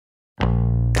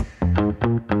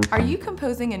Are you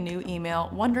composing a new email,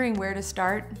 wondering where to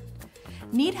start?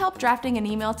 Need help drafting an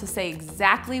email to say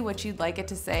exactly what you'd like it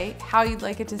to say, how you'd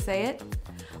like it to say it?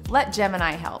 Let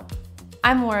Gemini help.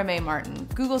 I'm Laura Mae Martin,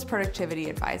 Google's productivity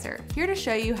advisor, here to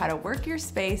show you how to work your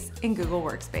space in Google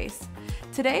Workspace.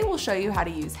 Today we'll show you how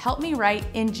to use Help Me Write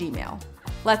in Gmail.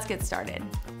 Let's get started.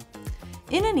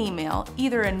 In an email,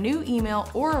 either a new email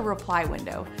or a reply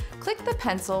window, click the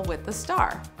pencil with the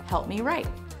star, Help Me Write.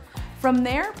 From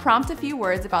there, prompt a few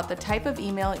words about the type of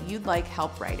email you'd like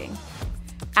help writing.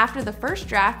 After the first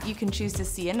draft, you can choose to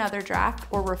see another draft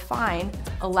or refine,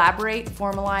 elaborate,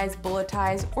 formalize,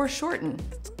 bulletize, or shorten.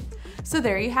 So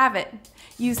there you have it.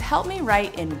 Use Help Me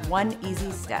Write in one easy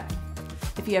step.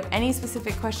 If you have any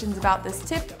specific questions about this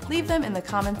tip, leave them in the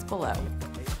comments below.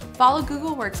 Follow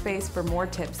Google Workspace for more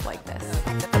tips like this.